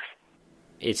stuff.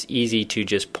 It's easy to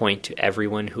just point to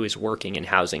everyone who is working in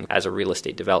housing as a real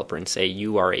estate developer and say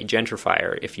you are a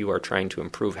gentrifier if you are trying to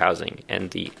improve housing,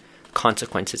 and the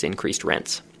consequence is increased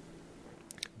rents.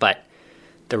 But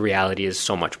the reality is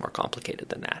so much more complicated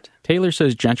than that. Taylor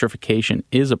says gentrification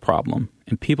is a problem,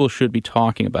 and people should be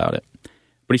talking about it.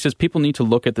 But he says people need to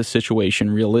look at the situation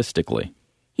realistically.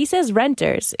 He says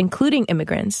renters, including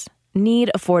immigrants,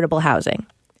 need affordable housing.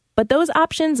 But those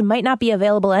options might not be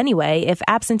available anyway if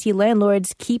absentee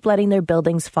landlords keep letting their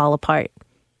buildings fall apart.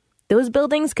 Those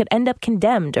buildings could end up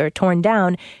condemned or torn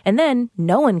down, and then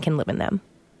no one can live in them.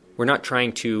 We're not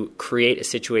trying to create a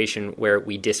situation where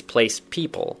we displace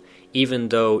people, even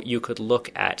though you could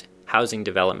look at housing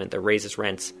development that raises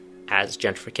rents as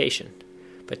gentrification.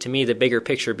 But to me, the bigger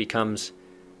picture becomes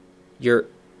you're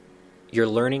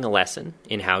learning a lesson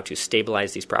in how to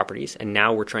stabilize these properties, and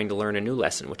now we're trying to learn a new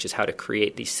lesson, which is how to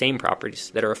create these same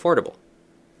properties that are affordable.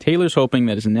 Taylor's hoping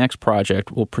that his next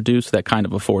project will produce that kind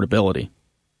of affordability.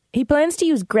 He plans to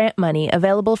use grant money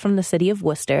available from the city of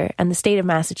Worcester and the state of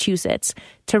Massachusetts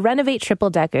to renovate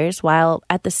triple-deckers while,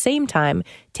 at the same time,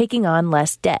 taking on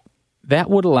less debt. That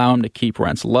would allow him to keep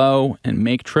rents low and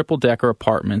make triple-decker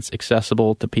apartments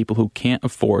accessible to people who can't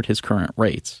afford his current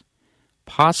rates,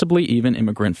 possibly even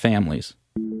immigrant families.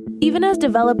 Even as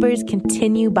developers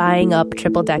continue buying up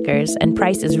triple-deckers and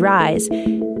prices rise,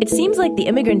 it seems like the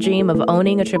immigrant dream of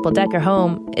owning a triple-decker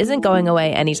home isn't going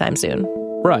away anytime soon.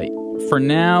 Right. For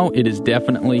now, it is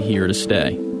definitely here to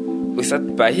stay. We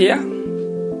start by here.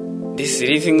 This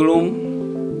living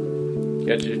room. You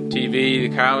got your TV,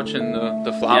 the couch, and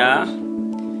the flowers.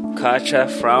 Yeah. Couch,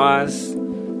 flowers,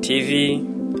 TV,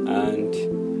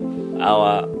 and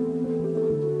our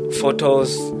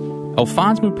photos.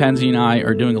 Alphonse Mupenzi and I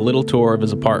are doing a little tour of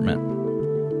his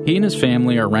apartment. He and his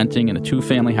family are renting in a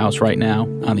 2-family house right now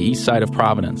on the east side of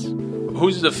Providence.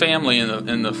 Who's the family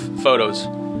in the photos?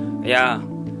 Yeah,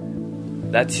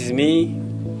 that is me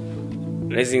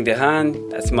raising the hand.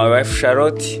 That's my wife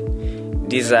Charlotte.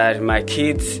 These are my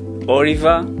kids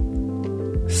Oliver,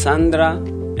 Sandra,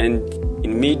 and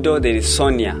in middle there is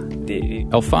Sonia.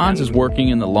 Alphonse is working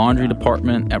in the laundry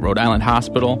department at Rhode Island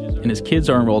Hospital, and his kids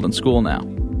are enrolled in school now.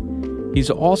 He's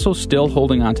also still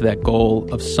holding on to that goal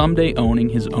of someday owning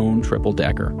his own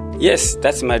triple-decker. Yes,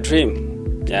 that's my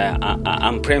dream. Yeah,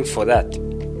 I'm praying for that.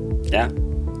 Yeah.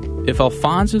 If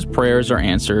Alphonse's prayers are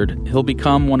answered, he'll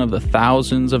become one of the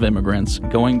thousands of immigrants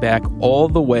going back all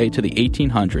the way to the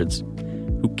 1800s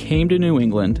who came to New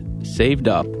England, saved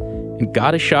up, and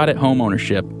got a shot at home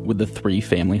ownership with the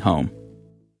three-family home.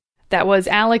 That was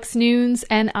Alex Nunes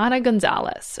and Ana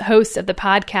Gonzalez, hosts of the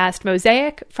podcast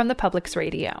Mosaic from the Public's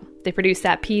Radio. They produced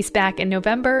that piece back in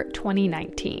November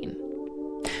 2019.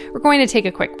 We're going to take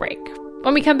a quick break.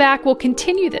 When we come back, we'll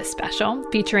continue this special,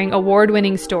 featuring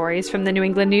award-winning stories from the New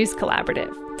England News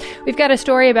Collaborative. We've got a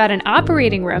story about an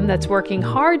operating room that's working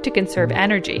hard to conserve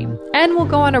energy, and we'll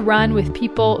go on a run with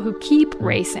people who keep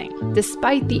racing,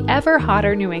 despite the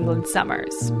ever-hotter New England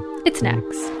summers. It's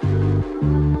next.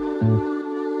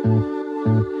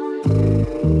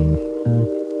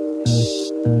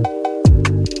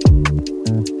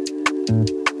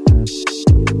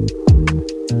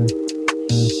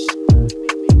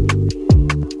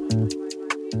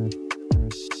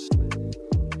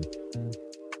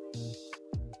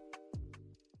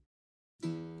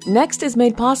 Next is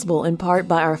made possible in part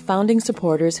by our founding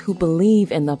supporters who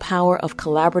believe in the power of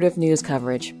collaborative news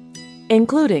coverage,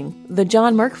 including the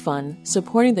John Merck Fund,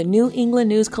 supporting the New England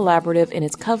News Collaborative in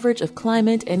its coverage of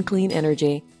climate and clean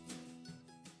energy.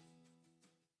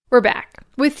 We're back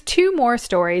with two more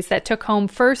stories that took home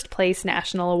first-place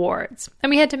national awards, and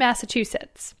we head to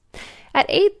Massachusetts. At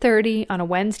 8:30 on a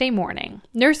Wednesday morning,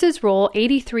 nurses roll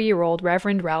 83-year-old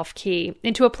Reverend Ralph Key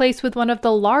into a place with one of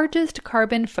the largest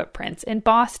carbon footprints in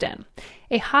Boston,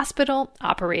 a hospital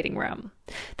operating room.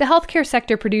 The healthcare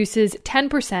sector produces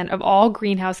 10% of all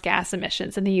greenhouse gas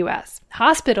emissions in the U.S.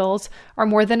 Hospitals are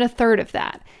more than a third of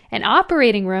that, and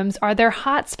operating rooms are their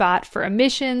hotspot for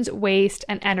emissions, waste,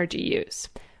 and energy use.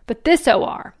 But this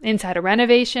OR, inside a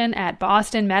renovation at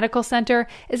Boston Medical Center,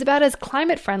 is about as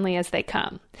climate-friendly as they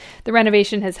come. The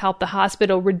renovation has helped the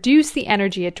hospital reduce the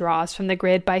energy it draws from the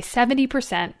grid by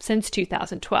 70% since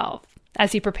 2012.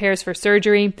 As he prepares for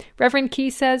surgery, Reverend Key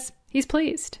says he's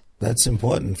pleased. That's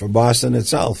important for Boston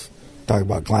itself. Talk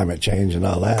about climate change and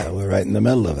all that. We're right in the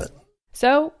middle of it.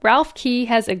 So, Ralph Key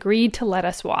has agreed to let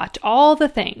us watch all the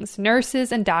things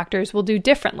nurses and doctors will do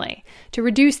differently to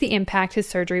reduce the impact his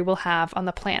surgery will have on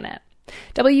the planet.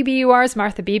 WBUR's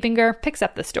Martha Biebinger picks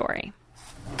up the story.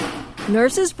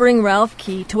 Nurses bring Ralph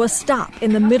Key to a stop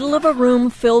in the middle of a room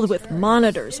filled with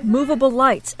monitors, movable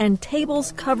lights, and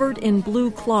tables covered in blue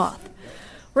cloth.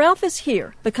 Ralph is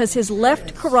here because his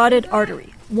left carotid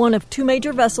artery, one of two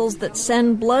major vessels that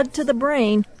send blood to the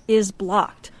brain, is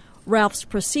blocked. Ralph's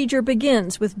procedure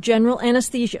begins with general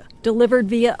anesthesia, delivered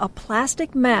via a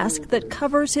plastic mask that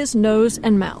covers his nose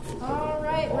and mouth. All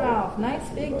right, Ralph. Nice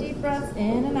big deep breaths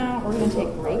in and out. We're going to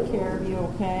take great care of you,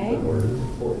 okay?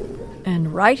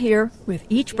 And right here, with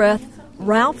each breath,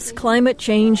 Ralph's climate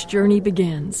change journey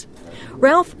begins.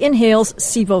 Ralph inhales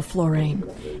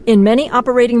sevoflurane. In many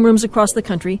operating rooms across the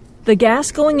country, the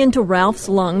gas going into Ralph's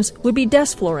lungs would be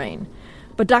desflurane.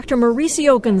 But Dr.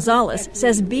 Mauricio Gonzalez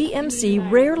says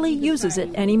BMC rarely uses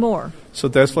it anymore. So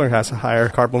desflurane has a higher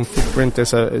carbon footprint.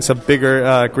 It's a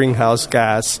bigger greenhouse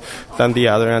gas than the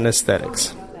other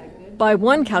anesthetics. By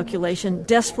one calculation,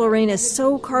 desflurane is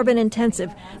so carbon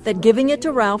intensive that giving it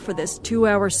to Ralph for this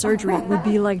 2-hour surgery would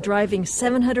be like driving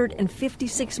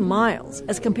 756 miles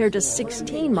as compared to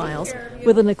 16 miles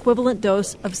with an equivalent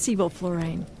dose of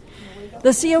sevoflurane. The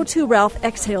CO2 Ralph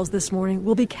exhales this morning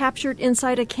will be captured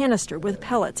inside a canister with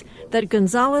pellets that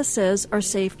Gonzalez says are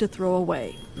safe to throw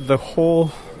away. The whole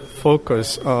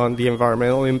focus on the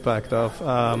environmental impact of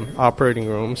operating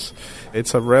rooms,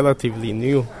 it's a relatively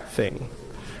new thing.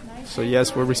 So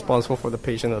yes, we're responsible for the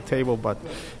patient at the table, but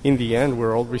in the end,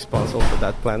 we're all responsible for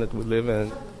that planet we live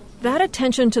in. That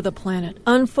attention to the planet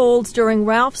unfolds during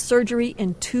Ralph's surgery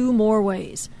in two more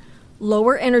ways: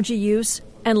 lower energy use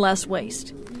and less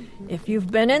waste. If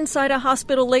you've been inside a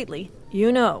hospital lately,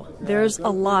 you know there's a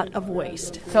lot of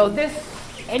waste. So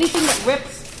anything that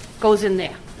rips goes in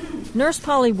there. Nurse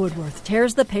Polly Woodworth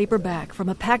tears the paper back from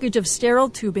a package of sterile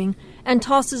tubing and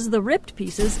tosses the ripped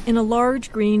pieces in a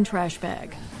large green trash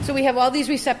bag. So we have all these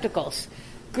receptacles.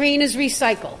 Green is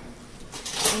recycle.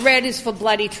 Red is for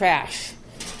bloody trash.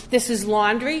 This is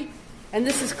laundry, and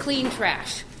this is clean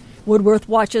trash. Woodworth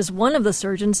watches one of the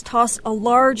surgeons toss a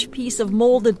large piece of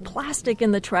molded plastic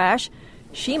in the trash.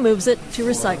 She moves it to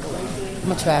recycling.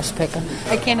 I'm a trash picker.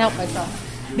 I can't help myself.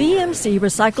 BMC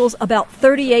recycles about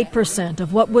 38%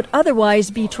 of what would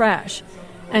otherwise be trash.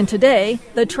 And today,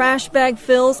 the trash bag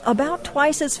fills about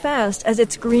twice as fast as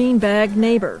its green bag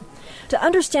neighbor. To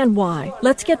understand why,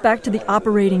 let's get back to the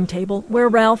operating table where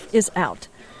Ralph is out.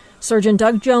 Surgeon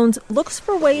Doug Jones looks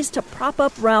for ways to prop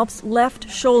up Ralph's left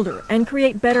shoulder and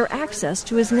create better access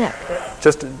to his neck.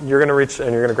 Just, you're going to reach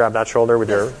and you're going to grab that shoulder with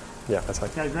your... Yeah, that's fine.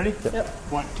 Guys ready? Yep.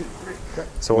 1, 2, 3. Okay.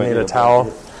 So we'll need a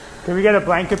towel. Can we get a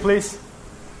blanket, please?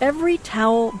 Every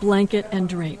towel, blanket, and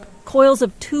drape, coils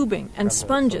of tubing and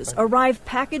sponges arrive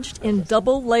packaged in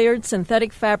double-layered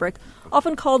synthetic fabric,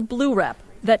 often called blue wrap,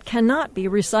 that cannot be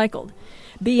recycled.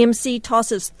 BMC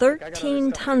tosses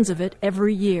 13 tons of it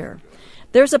every year.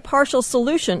 There's a partial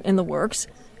solution in the works,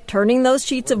 turning those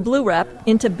sheets of blue wrap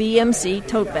into BMC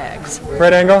tote bags.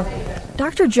 Right angle.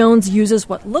 Dr. Jones uses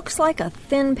what looks like a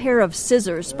thin pair of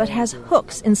scissors but has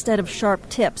hooks instead of sharp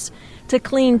tips to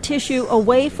clean tissue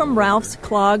away from Ralph's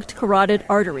clogged carotid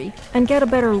artery and get a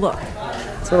better look.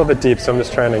 It's a little bit deep, so I'm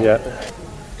just trying to get...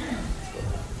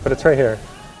 But it's right here.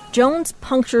 Jones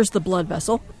punctures the blood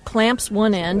vessel, clamps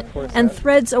one end, and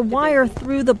threads a wire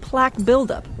through the plaque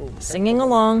buildup, singing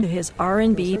along to his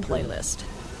R&B playlist.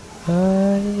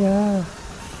 Yeah.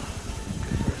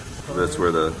 That's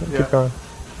where the... Keep going.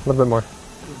 A little bit more.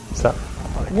 Stop.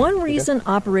 One reason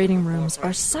operating rooms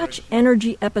are such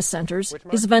energy epicenters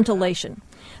is ventilation.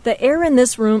 The air in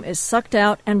this room is sucked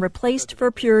out and replaced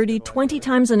for purity 20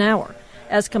 times an hour,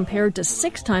 as compared to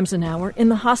 6 times an hour in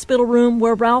the hospital room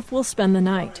where Ralph will spend the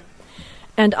night.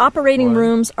 And operating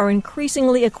rooms are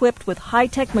increasingly equipped with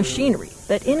high-tech machinery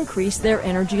that increase their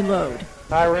energy load.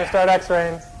 All right, we're going to start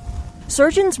x-raying.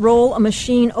 Surgeons roll a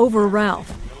machine over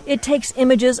Ralph. It takes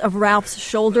images of Ralph's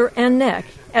shoulder and neck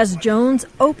as Jones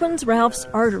opens Ralph's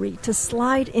artery to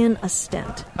slide in a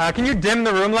stent. Can you dim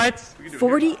the room lights?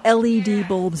 40 LED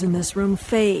bulbs in this room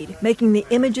fade, making the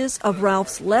images of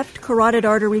Ralph's left carotid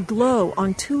artery glow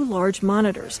on 2 large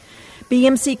monitors.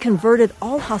 BMC converted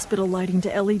all hospital lighting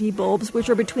to LED bulbs, which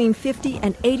are between 50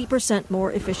 and 80%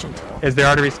 more efficient. Is the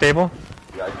artery stable?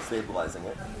 Yeah, I'm stabilizing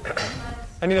it.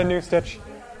 I need a new stitch.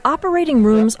 Operating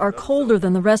rooms are colder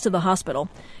than the rest of the hospital.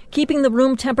 Keeping the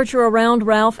room temperature around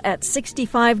Ralph at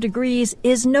 65 degrees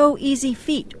is no easy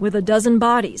feat with a dozen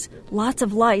bodies, lots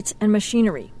of lights and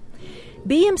machinery.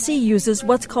 BMC uses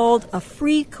what's called a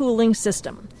free cooling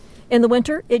system. In the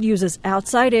winter, it uses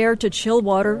outside air to chill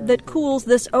water that cools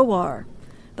this OR.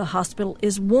 The hospital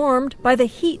is warmed by the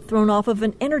heat thrown off of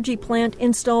an energy plant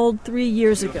installed 3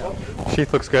 years ago.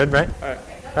 Sheath looks good, right? All right.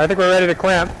 I think we're ready to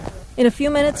clamp. In a few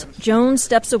minutes, Jones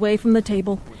steps away from the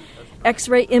table.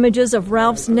 X-ray images of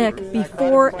Ralph's neck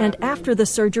before and after the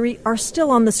surgery are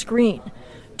still on the screen.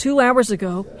 2 hours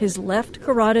ago, his left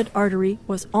carotid artery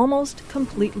was almost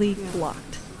completely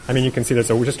blocked. I mean, you can see there's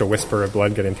just a whisper of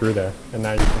blood getting through there, and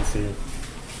now you can see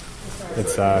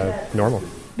it's normal.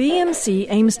 BMC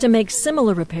aims to make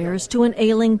similar repairs to an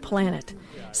ailing planet.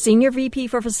 Senior VP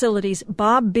for Facilities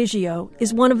Bob Biggio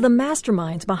is one of the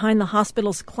masterminds behind the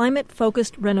hospital's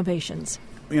climate-focused renovations.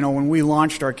 You know, when we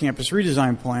launched our campus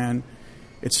redesign plan,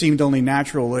 it seemed only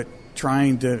natural that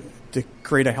trying to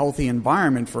create a healthy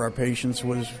environment for our patients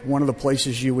was one of the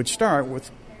places you would start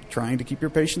with trying to keep your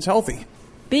patients healthy.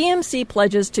 BMC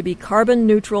pledges to be carbon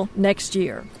neutral next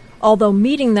year, although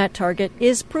meeting that target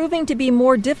is proving to be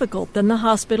more difficult than the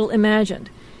hospital imagined.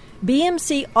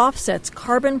 BMC offsets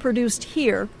carbon produced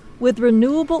here with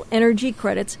renewable energy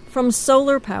credits from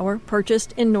solar power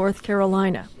purchased in North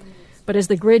Carolina. But as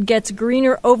the grid gets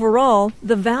greener overall,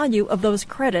 the value of those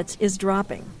credits is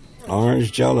dropping.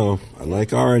 Orange Jell-O. I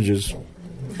like oranges.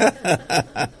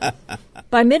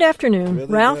 By mid-afternoon,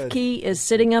 Really Ralph good. Key is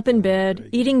sitting up in bed,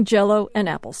 eating Jell-O and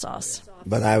applesauce.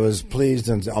 But I was pleased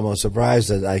and almost surprised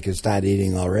that I could start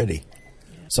eating already.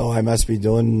 So I must be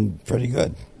doing pretty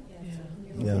good.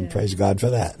 Yeah, and praise God for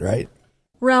that, right?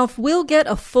 Ralph will get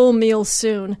a full meal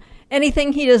soon.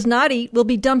 Anything he does not eat will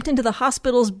be dumped into the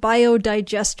hospital's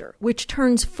biodigester, which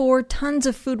turns 4 tons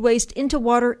of food waste into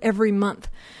water every month.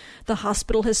 The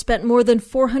hospital has spent more than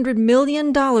 $400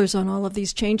 million on all of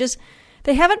these changes.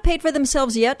 They haven't paid for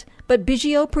themselves yet, but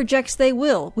Biggio projects they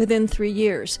will within 3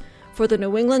 years. For the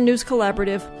New England News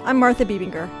Collaborative, I'm Martha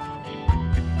Biebinger.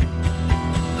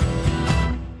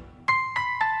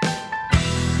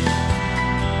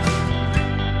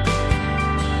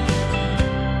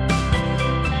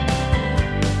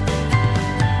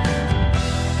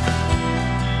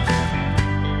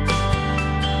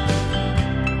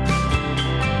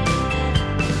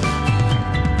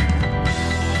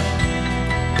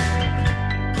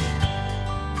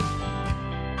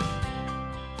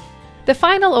 The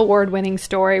final award-winning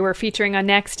story we're featuring on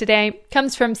Next today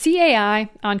comes from CAI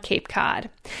on Cape Cod,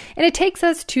 and it takes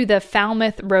us to the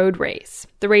Falmouth Road Race.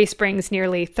 The race brings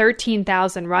nearly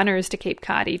 13,000 runners to Cape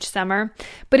Cod each summer,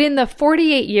 but in the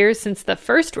 48 years since the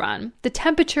first run, the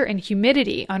temperature and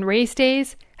humidity on race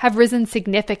days have risen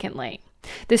significantly.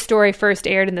 This story first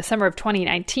aired in the summer of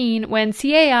 2019 when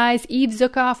CAI's Eve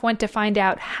Zukoff went to find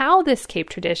out how this Cape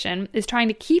tradition is trying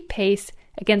to keep pace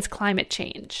against climate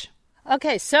change.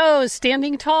 Okay, so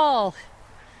standing tall,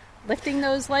 lifting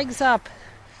those legs up.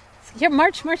 Here,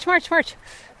 march.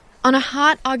 On a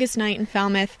hot August night in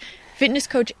Falmouth, fitness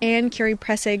coach Anne Curie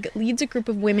Pressig leads a group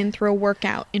of women through a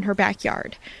workout in her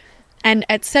backyard. And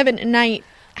at 7 at night,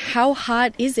 how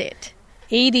hot is it?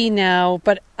 80 now,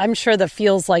 but I'm sure the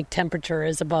feels like temperature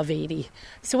is above 80.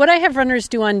 So what I have runners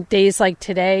do on days like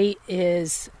today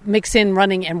is mix in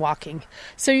running and walking.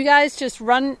 So you guys just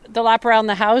run the lap around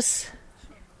the house.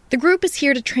 The group is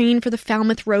here to train for the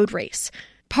Falmouth Road Race.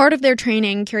 Part of their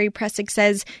training, Curie Pressig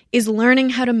says, is learning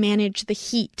how to manage the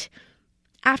heat.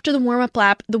 After the warm-up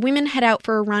lap, the women head out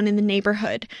for a run in the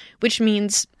neighborhood, which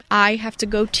means I have to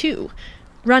go too,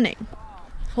 running,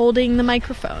 holding the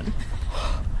microphone.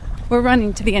 We're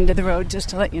running to the end of the road, just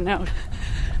to let you know.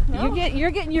 No.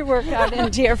 You're getting your workout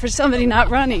in here for somebody not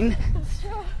running.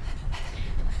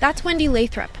 That's Wendy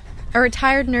Lathrop, a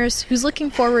retired nurse who's looking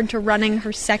forward to running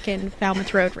her second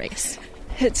Falmouth Road Race.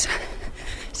 It's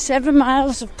 7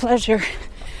 miles of pleasure,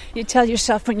 you tell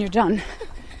yourself when you're done.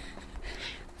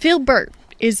 Phil Burt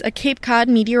is a Cape Cod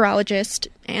meteorologist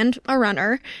and a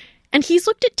runner, and he's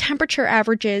looked at temperature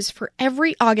averages for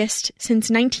every August since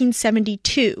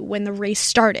 1972, when the race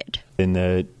started. In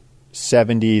the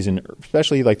 70s and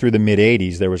especially like through the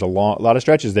mid-80s, there was a lot of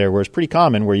stretches there where it's pretty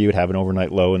common where you would have an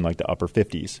overnight low in like the upper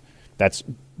 50s. That's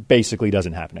basically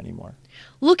doesn't happen anymore.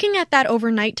 Looking at that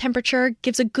overnight temperature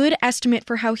gives a good estimate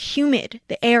for how humid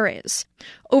the air is.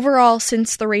 Overall,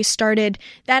 since the race started,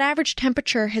 that average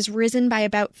temperature has risen by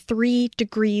about 3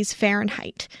 degrees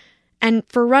Fahrenheit. And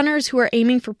for runners who are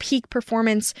aiming for peak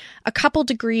performance, a couple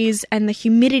degrees and the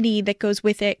humidity that goes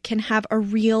with it can have a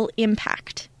real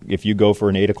impact. If you go for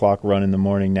an 8 o'clock run in the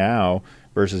morning now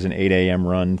versus an 8 a.m.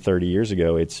 run 30 years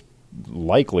ago, it's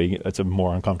a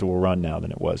more uncomfortable run now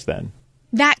than it was then.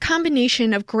 That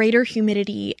combination of greater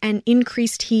humidity and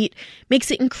increased heat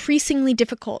makes it increasingly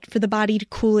difficult for the body to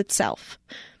cool itself.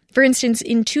 For instance,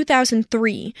 in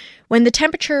 2003, when the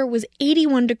temperature was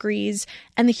 81 degrees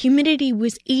and the humidity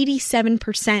was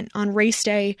 87% on race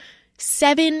day,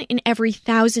 7 in every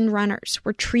 1,000 runners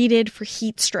were treated for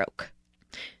heat stroke.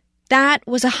 That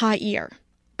was a hot year,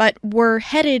 but we're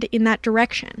headed in that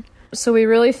direction. So we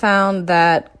really found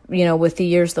that, with the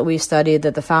years that we studied,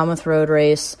 that the Falmouth Road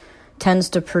Race tends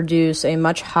to produce a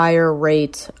much higher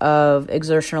rate of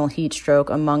exertional heat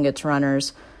stroke among its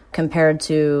runners compared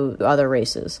to other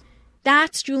races.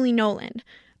 That's Julie Nolan,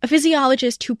 a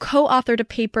physiologist who co-authored a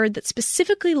paper that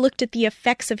specifically looked at the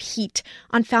effects of heat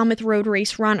on Falmouth Road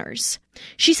Race runners.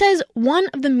 She says one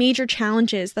of the major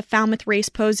challenges the Falmouth Race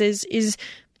poses is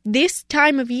this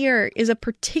time of year is a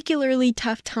particularly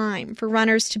tough time for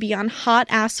runners to be on hot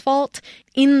asphalt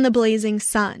in the blazing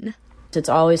sun. It's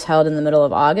always held in the middle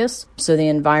of August, so the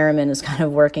environment is kind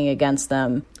of working against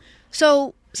them.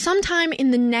 So sometime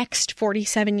in the next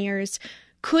 47 years,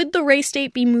 could the race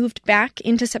date be moved back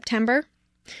into September?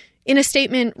 In a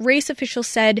statement, race officials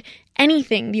said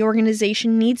anything the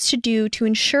organization needs to do to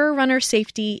ensure runner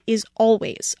safety is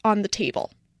always on the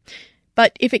table.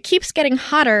 But if it keeps getting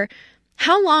hotter,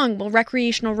 how long will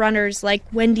recreational runners like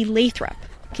Wendy Lathrop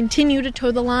continue to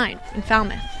toe the line in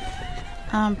Falmouth?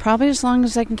 Probably as long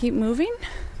as I can keep moving.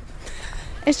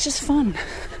 It's just fun.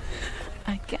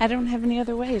 I don't have any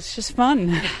other way. It's just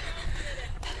fun.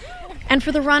 And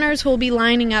for the runners who will be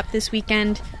lining up this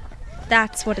weekend,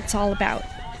 that's what it's all about.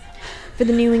 For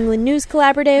the New England News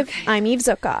Collaborative, I'm Eve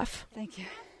Zukoff. Thank you.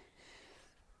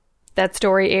 That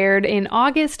story aired in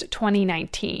August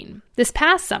 2019. This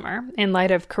past summer, in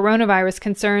light of coronavirus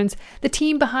concerns, the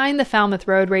team behind the Falmouth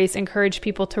Road Race encouraged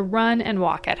people to run and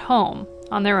walk at home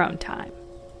on their own time.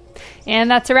 And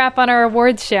that's a wrap on our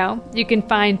awards show. You can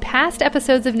find past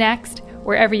episodes of Next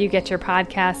wherever you get your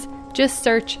podcasts. Just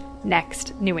search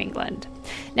Next New England.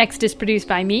 Next is produced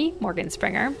by me, Morgan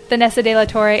Springer. Vanessa De La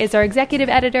Torre is our executive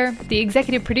editor. The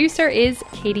executive producer is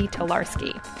Katie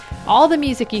Tolarski. All the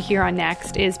music you hear on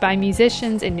Next is by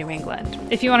musicians in New England.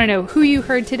 If you want to know who you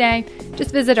heard today,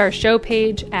 just visit our show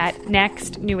page at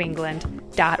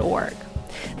nextnewengland.org.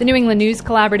 The New England News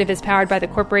Collaborative is powered by the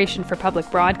Corporation for Public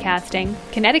Broadcasting,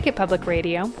 Connecticut Public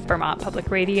Radio, Vermont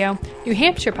Public Radio, New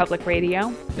Hampshire Public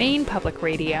Radio, Maine Public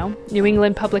Radio, New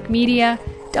England Public Media,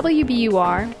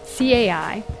 WBUR,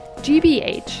 CAI,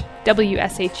 GBH,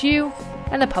 WSHU,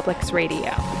 and the Public's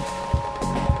Radio.